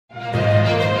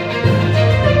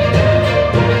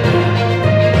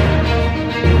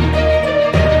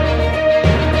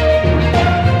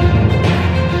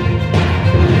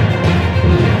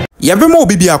Yabemo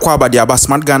bibi akwa ba dia ba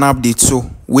smart Ghana update so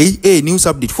we news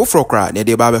update for frokra ne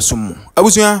de ba besom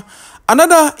abusua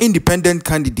another independent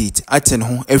candidate aten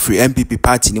ho every NPP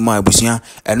party ni mo abusua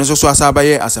eno so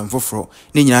asabaye asemfoforo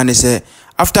ni nyina ne se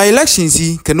after elections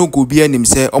yi kano go bia nim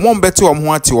se omom bete om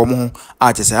ho ate om ho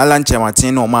atese alanche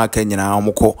maten na om aka nyina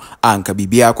omko anka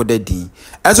bibia akoda din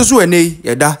enso so enei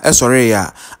yeda esore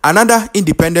ya another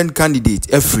independent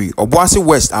candidate every Obuasi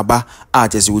West aba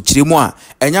atese wo kiremu a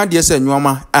enya de se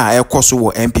nwoma a ekoso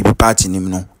wo NPP party nim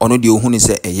no ono de ohunu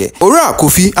se eye ora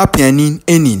Kofi apianin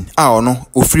enin a ono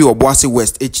ofri Obuasi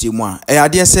West ekiremu a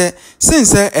eyade se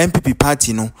since NPP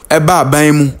party no eba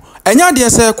aban mu enya de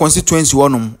se constituency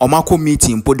wonum omako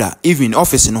meeting poda even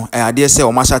office no eyade se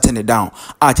omashate ne down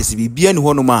atese bibia ni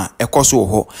honum a ekoso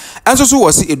ho enso so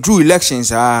was a drew elections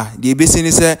de ebesi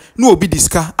ni se no obi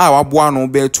diska a waboa no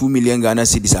be 2 million Ghana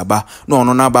cedis aba no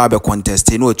ono na ba be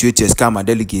contest no otuetie ska ma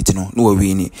delegate no no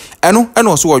wini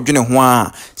eno so odwene ho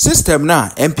a system na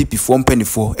NPP for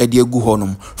mpanifo e de egu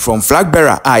honum from flag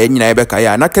bearer a yenyina e be ka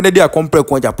ya na Canada compare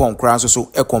ko Japan kra so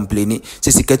e complain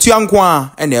se sikatu anko a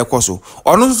na ekoso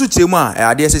ono so chemu a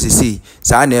ade sesese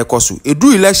saa na ekoso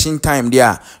edu election time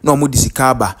dia na omo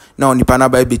disikaba na onipa na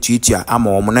ba betuitua ama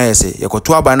omo na yese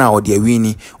yekoto aba na ode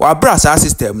awini wa bra saa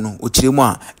system no ochiremu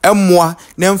a emmoa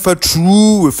na mfa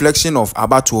true reflection of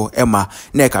abato ema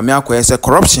na ekame akoyese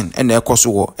corruption na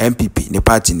ekoso wo NPP ne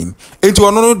party nim enti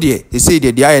ono no de sese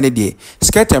de aye ne de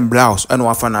Skirt and Blouse na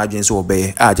wafa na adwen so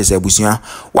obeye a jese abusua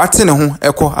wate ne ho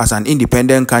eko as an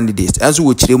independent candidate enso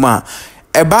wo chiremu a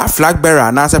eba flag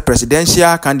bearer na as a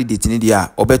presidential candidate ni dia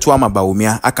obeto ama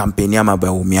baumia a campaign ama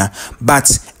baumia but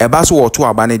eba so woto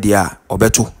aba ne dia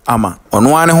obeto ama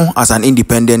ono ane ho as an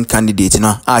independent candidate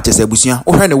na a chese abusua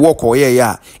wo hwe ne work oye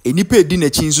ya enipa edi na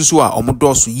chi nsusu a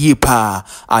omodoso ye pa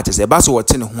a chese eba so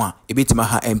wote ne ho a ebetima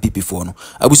ha NPP for no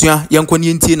abusua yenkoni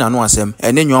entie na no asem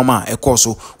ene nyoma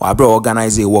ekoso wa bra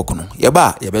organize work no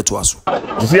yeba yebeto aso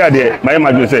see ade my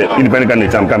imagine say independent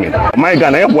candidate am coming my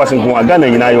Ghana e was in Ghana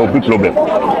nyina your big problem.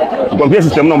 The computer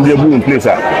system no dey in place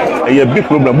a big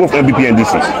problem both NPP and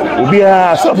DC obi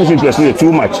a selfish interest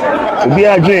too much obi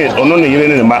a join ono ne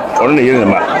yere ne ma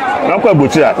na kwa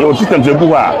bochira your system se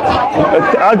bu a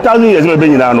 1000 years be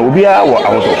nyina no obi a wo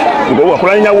awoso because wo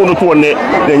kora nya wo no to ne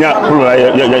nya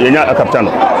problem nya captain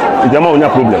ijama onya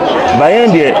problem by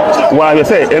end there wa we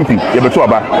say MP ye beto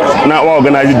aba na wa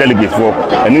organize delegate for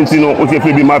and no o se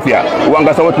bi mafia wa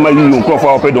ngasa what my you crop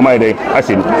for pay do my dey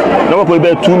asin na wa ko be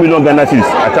 2 million Ghana cedis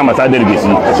atama sa delegate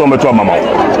so meto mama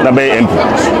na be MP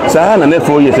sa na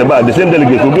 4 years about the same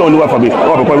delegate obi oni wa fa be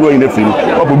wa ko ro in the film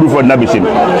wa ko be for na be shim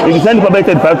if send for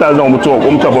 5,000 on to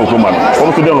for man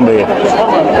o to dey on be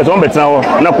e so betra wo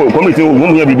na ko committee wo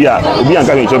mu ya bibia obi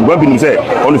anka me chop Obinim say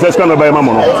on the first can buy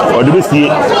mama no o de be see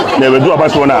na we do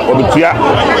about one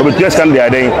obitua stand there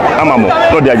then amamo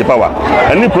no dey power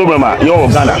any problem your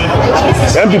Ghana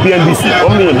NPP and DC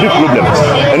only a big problem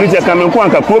and it can come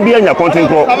anka ko bi anya content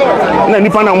ko na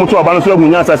nipa na moto aba no so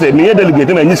agunya sa say me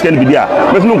delegate na nyiska bi dia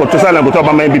me no ko to sala ko to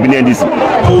aba NPP and DC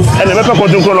and me pe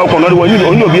content ko no ko no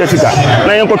oni obi asika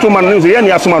na yen ko to man no say yen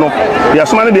asoma no ya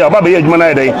asoma no dey aba be adwuma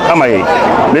na dey amaye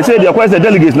they say they the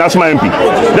delegates na asoma MP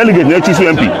delegate na chief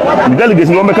MP delegates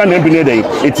no make na MP na dey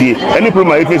eti any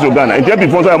problem if face Ghana and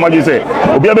before so imagine say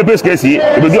obi a be pay case e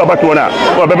be do about one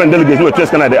or be delegate we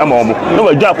trust Canada ama omo no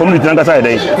we job community na side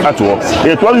dey ato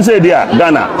e to say there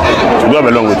Ghana do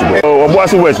belong with you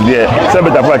Obuasi West there say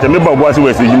better for me ba Obuasi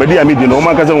West jumadi am di no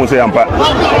man ka say won say ampa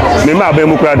me ma ba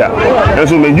mu krada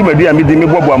enso me jumadi am di me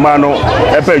bobo ama no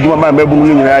e pa juma ma bu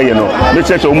nu nyina ye no me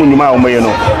check o mu nyuma o mo ye no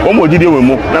o mo gidi we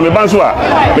mu na me ban so a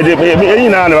me de eyi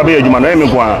na na ba be juma no e me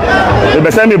ko a me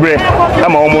be say me bre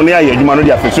ama o mo ne aye juma no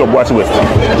dia fesi Obuasi West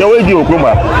je we di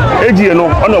okroma ejie no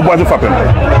ona Obuasi fapem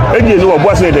ejie no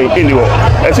Obuasi dey eni wo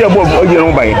e se ebo ejie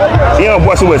no ban ye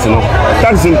Obuasi West no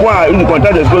taxi nko a you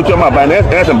contact the spiritual man by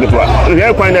na some people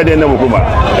e kwan na dey na okroma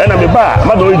e na me ba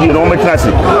ma do ejie no mo trasi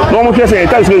no mo twese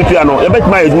taxi we tua no e bet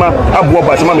my ejuma abo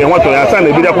ba se ma me ho to ya san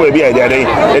na bi da ko e bi e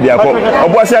dey akọ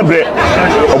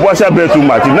Obuasi abre too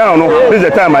much now no this the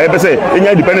time I ever say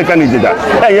enya independent candidate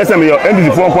e yes me your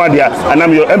NPP for kwa dia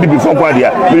anam your NPP for kwa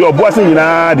dia me Obuasi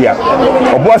nyina dia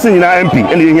Obuasi nyina MP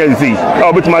ene yen here say na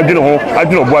obetima adwene ho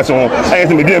adwene Obuasi ho ayen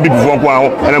se me dwene bibi fo kwa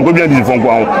ho na go dwene bibi fo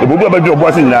kwa ho e bobu abadwene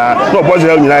Obuasi nyina na Obuasi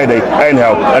nyina dey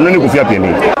anyhow eno ne Kofi apia ni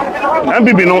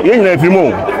NPP no yen nyina afiri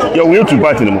mo ya wo yetu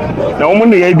party no na wo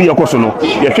ne ya bi yakoso no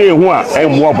ya hwe hu a e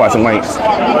mo Obuasi wan e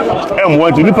mo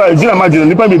anti nipa jina magino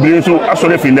nipa bebre so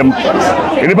asore findem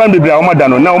nipa bebre a wo mada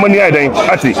no na wo ne ya den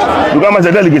ati duka ma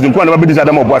say delegates nko na ba be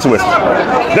Adom Obuasi West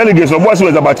delegates Obuasi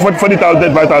West about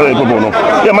 40,000 5,000 people no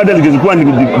ya ma delegates nko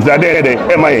na zade de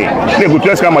e ma ye ne go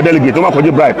trust ka ma delegate o ma ko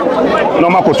bribe no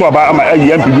ma ko so aba ama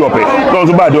NPP ope no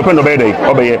so bad open no be dey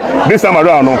obeye this time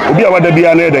around no obi awada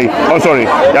bia na dey oh sorry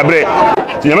ya bre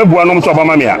nyame bua no so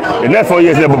obama me a the next 4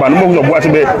 years e baba no mo Obuasi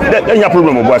be enya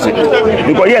problem Obuasi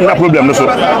because here na problem no so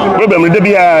problem dey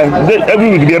bia every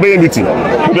week dey be meeting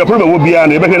the problem will be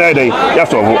an e be na dey ya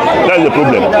solve that's the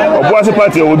problem Obuasi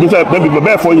party will do say maybe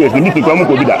be 4 years the meeting come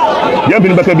ko bi da ya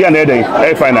bi be bia na dey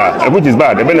e final which is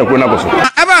bad e be na ko na go so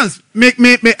Evans me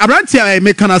abrantia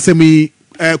me kana say me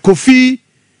Kofi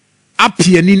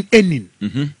appearing enin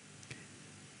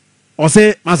or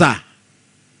say masa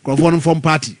from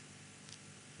party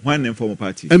one name from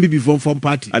party NPP from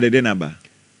party at the number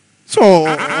so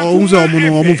who's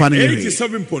omo fan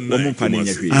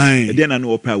 87.9 then I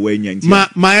know opera we nyanti ma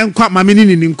enkwa ma me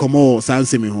ni nkomo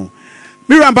sanse me ho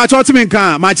mira mpa cho me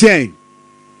nka ma chen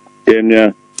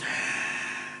enya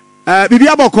bibi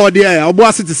aboko de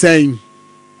Obuasi te sen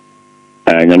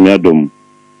nyame Adom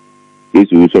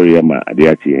isu sorry ama ade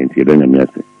ati enti da nyame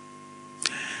ase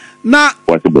na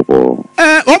what's before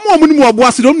omo ni mu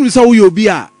Obuasi do mu say wo obi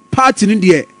a party ni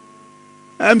de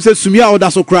say sumi a oda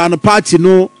so kra no party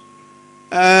no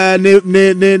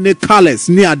ne colors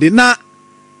ni ade na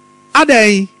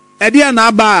adan ede na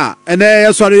aba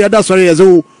ene sorry ya sorry ya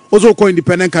so ozo ko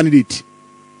independent candidate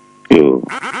yo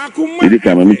idi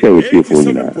kama mi say we see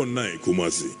for na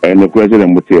ene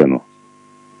question mo tie no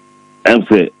em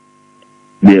say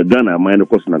the Ghana mine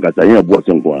cost na kasa yen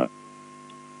Obuasi nko a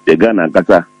the Ghana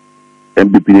kasa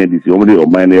NPP ni disi o mo de o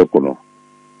mine e ko no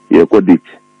ye ko dit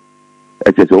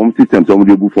e che o mo system so mo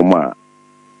de bu for ma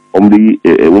o mo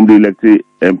de elect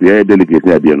MP delegate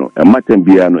na bia no e matem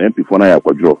bia no MP for na ya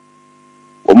kwadro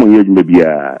o mo ye jumbe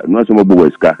bia no so mo bu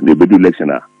weska na be do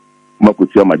election a mo ko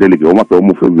tia ma delegate o ma pe o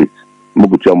mo favorite mo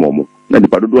ko tia mo na di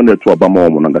pado do na to aba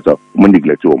mo na kasa mo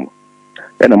neglect o mo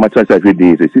e na ma cha cha fe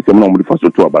dey system na mo de faso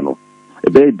to aba no e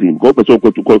be din go person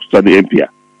ko to study MP a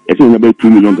e say be 2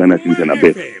 million Ghana cedis na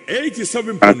be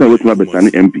 87 asa we to be tan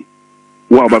MP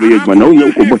wa ba be yejma na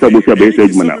wo ko bosa be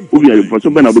yejma na wo ya faso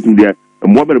be na betum dia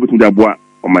mo be betum dia boa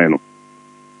o man no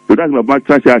so that's my back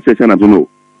trash session na to know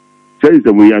say is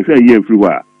we yan say here free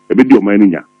wa e be di o man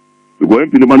nya because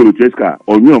MP no man no treska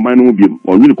o nyi o man no biem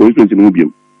o nyi constituency no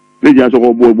biem le ja so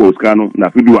ko bo ska no na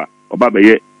fidua o ba be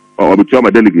ye o be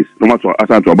chama delegates no ma to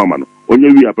asanto obama no onye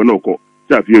wi ape no ko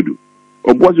say afiedu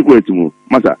Obuasi ko etimu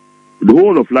masa the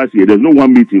whole of last year there's no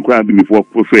one meeting quite before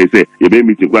say you be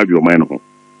meeting quite your mind no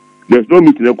there's no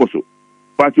meeting ekoso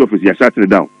party office ya shut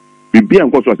down be an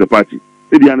koso as a party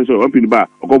e di an so open ba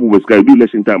okobu weska do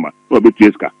election time no be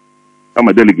tieska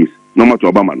ama delegates no ma to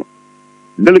obama no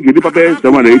delegate di papa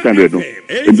 700 no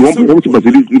e do one to pass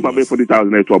di papa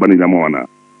 40,000 to obama na wana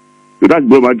so that's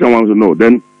bro ma jan wan no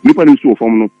then nipa ni so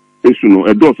form no issue no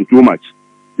e do so too much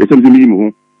there's something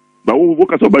minimum but we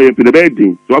can about the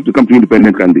bedding, so have to come to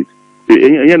independent candidates.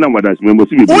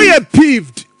 Oh, yeah,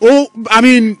 peeved. Oh, I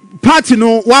mean, party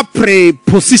no what pre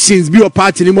positions be your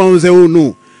party anymore say, oh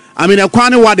no. I mean, I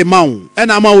can't what the mount,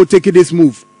 and I'm will take this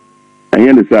move. I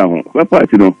understand. What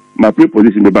party no, my pre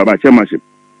position the Baba chairmanship,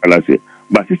 I say,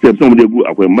 but system somebody go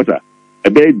akwa matter a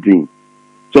bedding.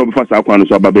 So first I can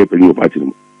so Baba pay your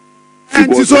party.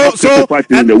 And so I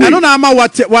don't know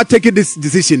what taking this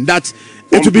decision that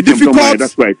it will be difficult.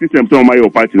 That's right. System to my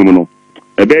party no.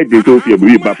 A bad day to see a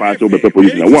brief papa to better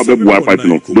position. What about party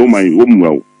no? Don't mind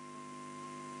well.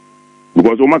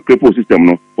 Because o ma create system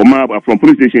no. O ma from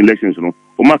police station elections no.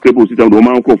 O ma create system o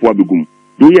ma ko for abegum.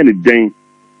 Do you any den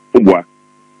obwa.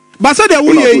 But so there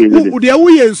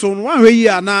we so one way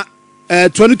here na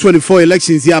 2024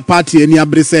 elections here party any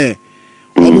abrese.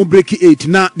 O break 8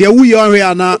 na there we are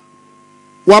here na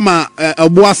Wama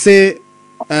Obuasi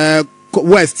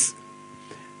West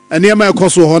and near my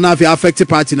cost will have affected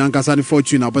party and Kasani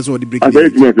fortune. I'll pass what the break. I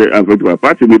said,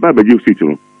 party may buy you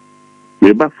citron.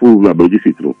 May buy food about you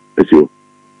citron. That's you.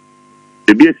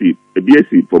 A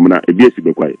BSc from a BSc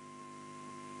be quiet.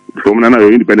 From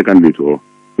another independent candidate or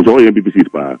it's all your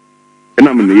NPP power. And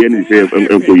I'm in the end,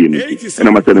 and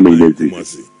I'm telling you.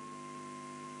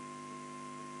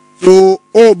 So,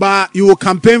 but you will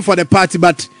campaign for the party,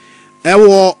 but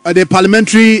the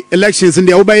parliamentary elections in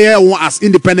the Obaye as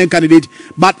independent candidate,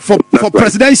 but for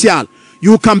presidential,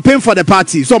 you campaign for the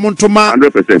party. So, Montoma,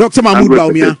 100%. Dr. Mahmoud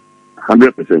Baumia.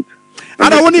 100%.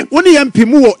 Ada woni MP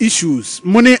mu issues.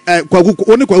 Money kwaku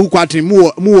kwatri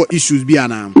mu issues bi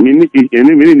ana. Mini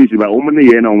ni siba o money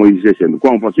ye na o mo session.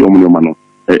 Kwa mfa so o money ma no.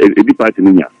 Edi party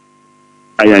ni nya.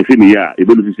 Ayan fi ni ya e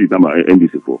be lu fi tama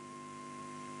NDC for.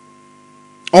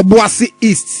 Obuasi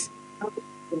East.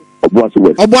 Obuasi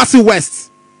West. Obuasi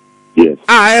West. Yes.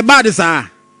 Bad sir.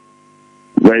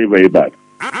 Very, very bad.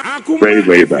 Very,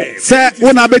 very bad. Sir,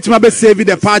 when I bet you save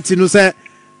the party, no sir,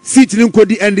 seat in the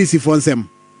NDC for them.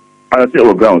 I say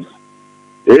our grounds.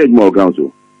 More grounds.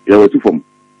 Yeah, what's it from?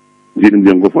 I didn't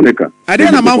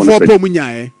a man for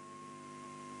Pomunya.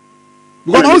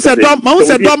 Because I said,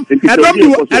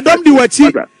 Adom do what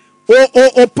cheap.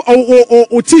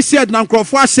 T-shirt,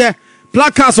 Nancroft,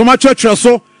 placards on my church or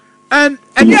so. And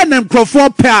again, them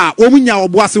Crawford pair, Omunya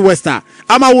Obuasi West.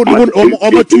 I'm a woman,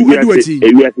 2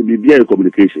 we have to be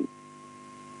communication.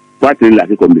 Party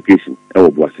like communication,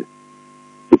 Obuasi.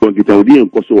 Because it will be a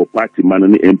cost of party man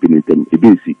on the MP in them,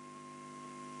 ABC.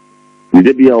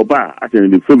 The be our bar, I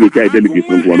think the favorite delegate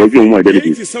from one of your more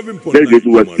delegates. Delegates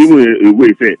were still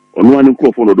away, say, on one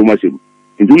Crawford or Domashim.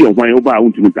 Into your wine over, I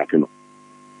want to meet Takano.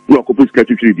 We are complete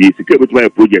statutory, the secret by a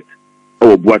project.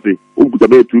 Obuasi, who put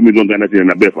about 2 million in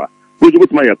a befa. Which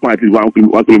was my appointment 1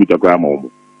 kilometer gram home.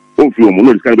 Home film,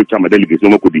 no, this kind of charm delegates,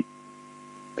 no could be.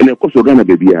 And of course, Ghana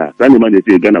baby, Sunday man, they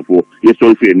say Ghana for, yes,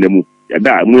 sorry, for Nemu.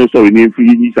 Yeah, more sorry, name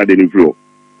free, Saturday flow.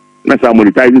 That's our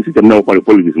monetizing system now for the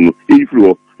politics. If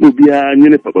flow, no be a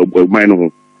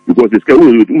minor because the scale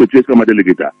will trace come a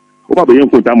delegate. Oba young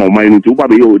for time of mine to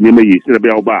Baba, you name me, Sina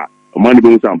Bar, a money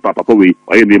bones and Papa Kofi,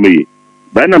 or any me.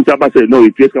 But I'm Tapa said, no,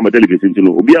 it trace come a delegate into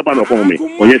no, be about for me,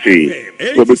 on your say,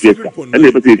 and never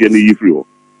say any flow.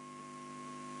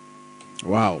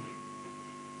 Wow.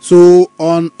 So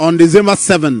on December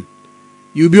 7,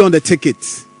 you'll be on the ticket.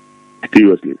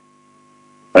 Seriously.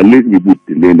 At least we put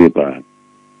the name part.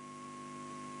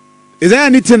 Is there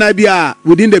anything I be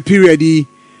within the period he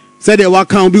said they work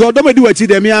count? Because don't do it to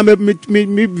them.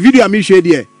 Me video me share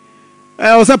there.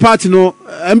 I was a party no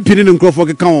I'm pinning in Crawford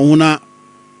account.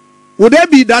 Would there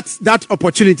be that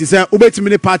opportunity? Say, ubeti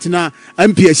many party na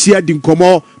MP share din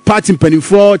komo party penny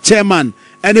for chairman.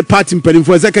 Any party penny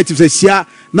for executive say share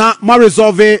na ma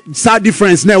resolve sad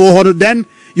difference na wo then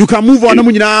you can move on.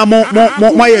 Mo nyina mo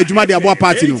ejuma de abo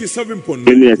party no.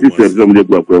 Any system some dey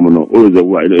go akwa mo no. O zo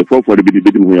wa for the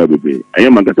bidi mo ya bebe. I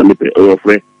am ngata me pe o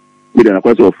frɛ. Me dey na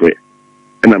kwaso o frɛ.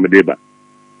 Na me dey ba.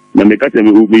 Na me kata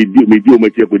me di o ma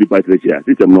che ko di party share.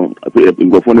 System no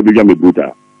ngofo no be jam me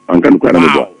bruta. An kan kwa na me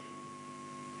bo.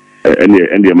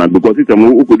 And man because system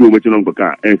who could do much on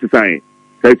car and society.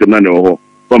 Say some none or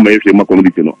from my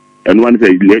community no. And one say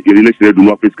election do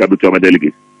not face capital to our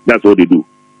delegates. That's all they do.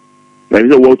 There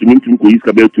is a war to mean to increase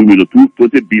capital 2 million,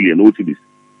 20 billion OTBs.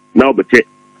 Now, but check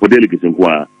for delegates and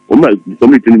qua. Somebody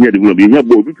here, they will be here,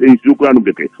 but we pay you crown of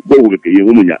the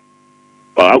Bowick,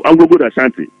 I'm going to go to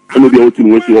Ashanti. I'm going to be able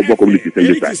to work to our communities and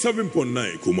this time.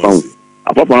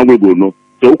 Apart from we go no.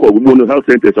 So we go health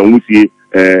centers and we see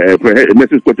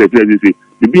message quarter the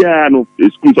Biano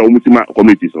schools are almost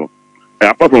communities. So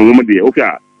apart from women there, okay,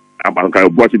 I'm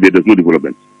watching there's no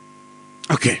development.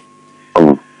 Okay.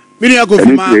 Mini I go for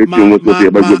my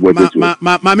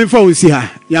phone see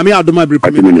her. Ya me Adom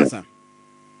Adom.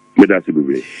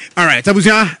 All right,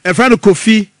 Abusia, a friend of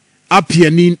Kofi up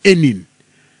here enin.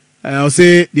 I'll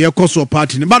say the cost of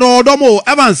party. But Odomo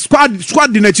Evans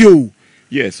squad dinner you.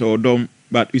 Yes, Odom,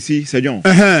 but you see, Sir John,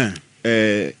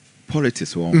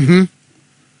 politics one.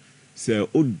 So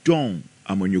Odom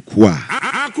amanyukua.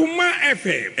 Akuma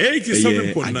FM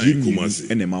 87.9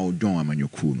 Kumasi. Ene ma Odom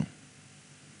amanyuku no.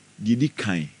 Didi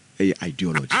kan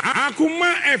ideology.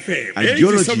 Akuma FM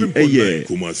ideology 87.9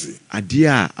 Kumasi.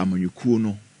 Adia amanyuku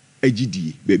no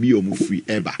agidi baby omu free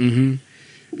eba.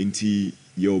 Inti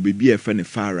your baby a friend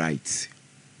far right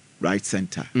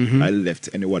center, right left,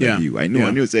 and what have you. I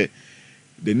know say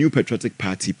the new patriotic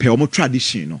party pay omo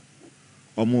tradition no.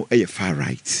 Omo far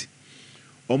right.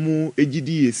 Omo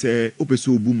agidi say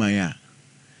opeso obumaya.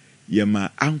 Yema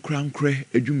ankre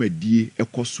adwumadie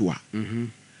ekoso a.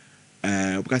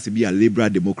 Because be a liberal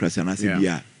democracy and as be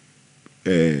a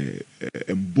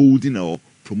emboldening or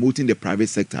promoting the private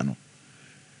sector no.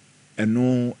 And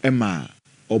no Emma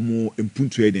omo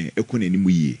empuntu eden ekona nimu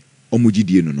yie omo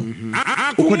gidie no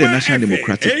okọ the National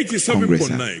Democratic Congress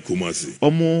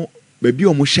omo baby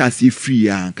omo shasi free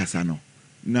ya ankasa no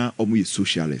na omo ye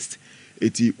socialist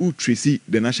eti utresi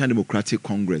the National Democratic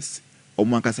Congress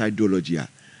omo ankasa ideology a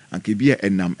anke bia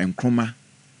enam enkroma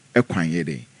ekwan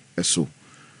yede eso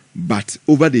but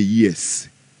over the years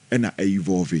ena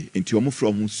evolve enti omo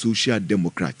from social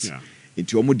democrats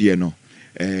enti omo de no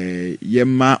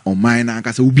yema oman na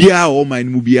nkasa ubia oman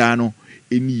mu bia no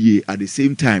any year at the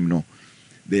same time no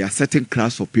there are certain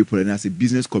class of people and as a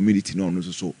business community no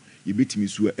so you bet me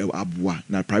so abua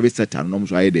na private sector no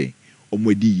so ayede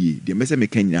omodi ye the message me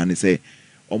kenya ne say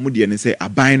omodi ne say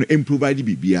aban no improvide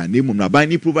bibia na emum no aban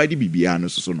ni provide bibia no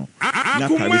so no na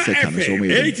private sector no so mo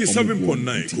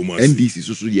 87.9 NDC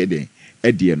so ye den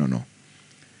e de no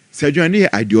Sejuani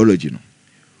ideology no.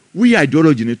 We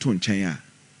ideology ne to nchen a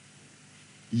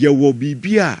ye wo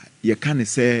bibia ye kan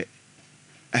say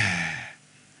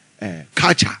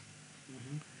culture.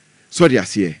 So they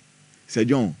say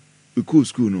Sejon we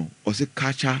school no or say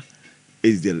culture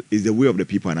is the way of the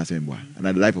people and assembly and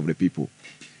the life of the people.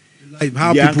 Like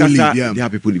how people live, yeah. How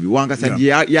people live. One say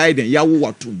ya wo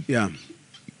watum. Yeah.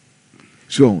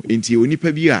 So inti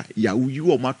onipa bia ya you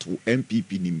o mato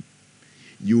NPP nim.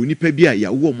 You nipa bia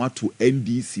ya wo mato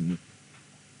NDC mu.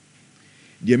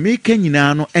 De make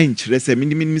nyina no enkyere se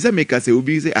me se make say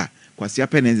obi say kwasi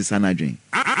apenenzi sana adwen.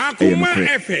 Akuma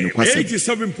FM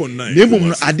 87.9. Nemum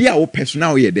no ade a wo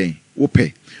personal ye den. Wo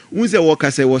pe. Unse wo ka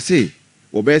say wo say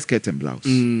wo be Skirt and Blouse.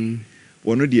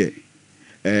 Wono de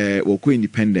wo ko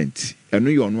independent. Eno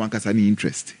ye ono ankasa ni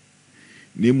interest.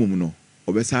 Nemum no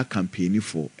obesa campaign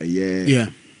for a year.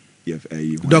 Yeah.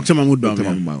 Dr. Mahmoud Bawumia. Dr.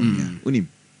 Mahmoud Bawumia. Unim.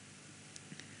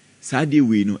 Saturday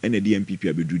we no and the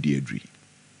NPP abedu the adri.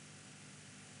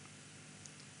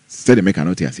 Said the make an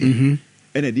note say. And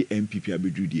the NPP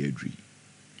abedu the adri.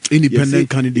 Independent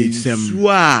candidates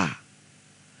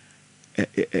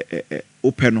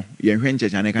open no yen hwen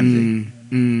chechane kan say.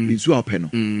 Nsu open no.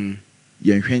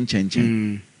 Yen hwen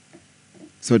chen.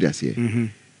 So they say.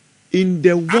 In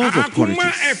the world of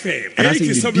politics, and I say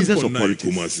in the business of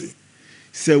politics,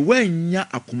 say when ya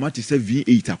akomati say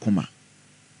V8 akoma.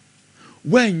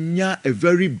 When ya a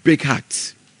very big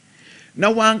heart.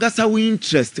 Now one gasa we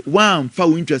interest, one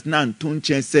for interest na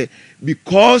ntonchen say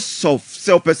because of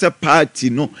self-percep party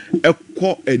no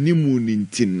ekọ animu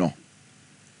ninti no.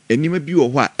 Enima bi wo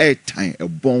ho a airtime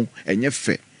ebon enye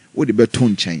fe wo de beto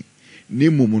nchen.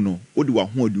 Nemu no wo de wa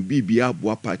ho adu bibia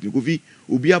aboa party Kofi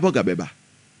obi aboga beba.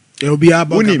 Obi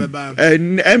aboga beba.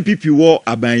 NPP wo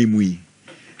aban mu yi.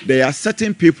 There are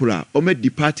certain people are ome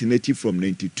depart native from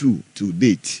 92 to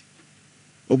date.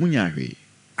 Omunyahwe.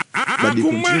 But they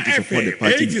continue to support the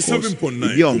party because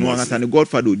they are no one and the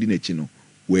Godfather Odin Echino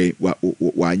where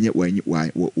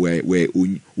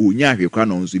unyahwe kwa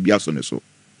no nso bia so ne so.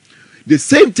 The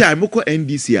same time moko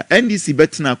NDC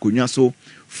betina konya so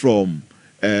from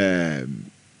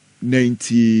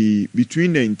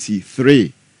between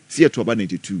 93 see to about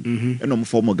 92 and no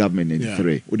former government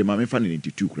 93 with the mama fan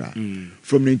 92 kra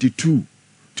from 92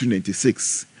 to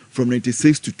 96 from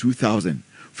 96 to 2000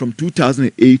 from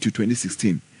 2008 to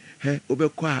 2016 he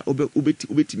obekwa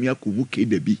obetimi akomu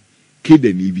keda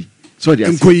bi so they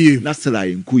are nasala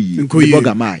nkoyi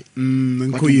bogamai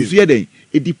nkoyi so yeden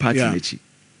edi party nechi.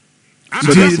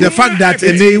 So the fact that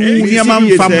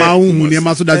niamam fama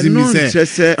niamam so doesn't mean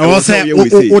say I was say no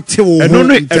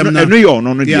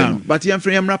but yam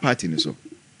free yamra party ni so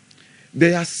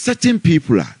there are certain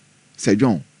people say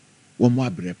John one more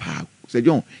abre pa say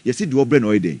John you see the obre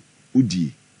no dey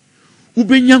udi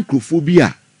ubenya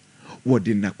nkrofobia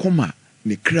wode na koma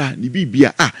ne kra ne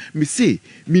bibia me say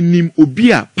minim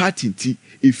obia party nti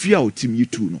efia otim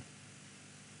yitu no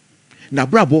na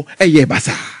brabo eye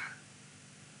basa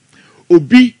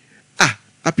obi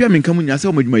apia menka munya se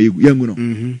omadwuma yangu no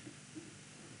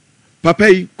papa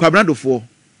yi kwabradofo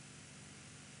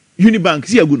Unibank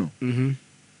si yagu no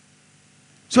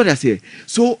so they say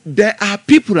so there are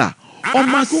people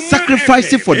almost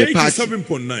sacrificing for the party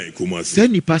 7.9 say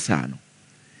ni pasa no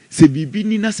se bibi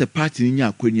ni na se party ni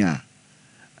akonya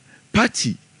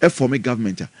party e form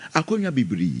government akonya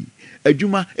bibiri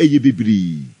adwuma eye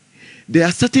bibiri there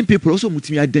are certain people also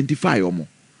mutimi identify omo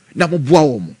na mo boa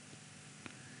omo.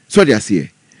 So they say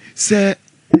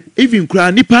even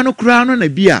kra nipa no kra no na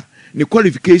bia ne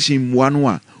qualification one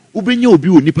wa ubenya obi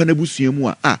o nipa na busua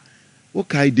mu wo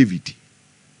kai David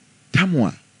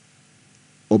tamwa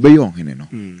obey ohene no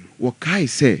wo kai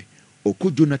say oko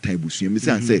Jonathan busua mi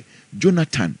say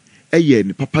Jonathan eye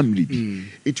ni papa mlidi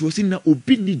it was na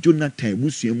obi ni Jonathan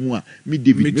busua mu me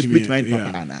David me my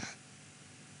papa ana.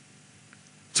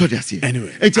 So they say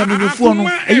anyway ejamenofo no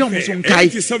eyo so kai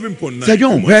say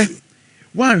John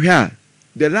one here,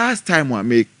 the last time I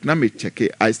me check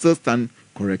it, I still stand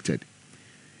corrected.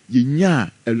 You a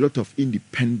lot of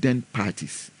independent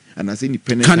parties, and I say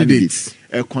independent candidates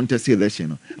a contest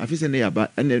election. I feel say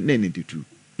about 92.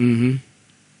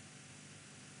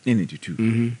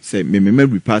 92. Say me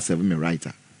repass 7 me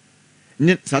writer.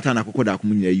 Satan akokoda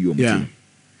akumunya yi omo.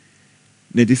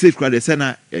 96 crowd the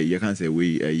sena you can say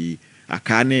we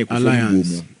akane ko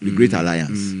the Great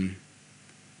Alliance.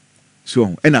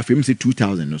 So and I feel say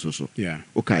 2000 or so. Yeah.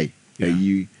 Okay.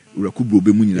 You Rakubo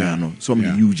be munina no. Some the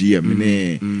UGM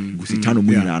ne Gusitano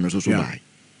munina no so buy.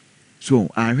 So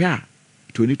I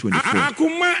 2024.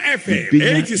 Akuma FM the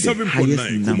 87.9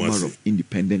 highest number of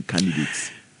independent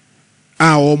candidates.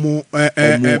 Omo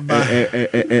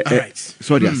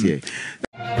Sorry, I say.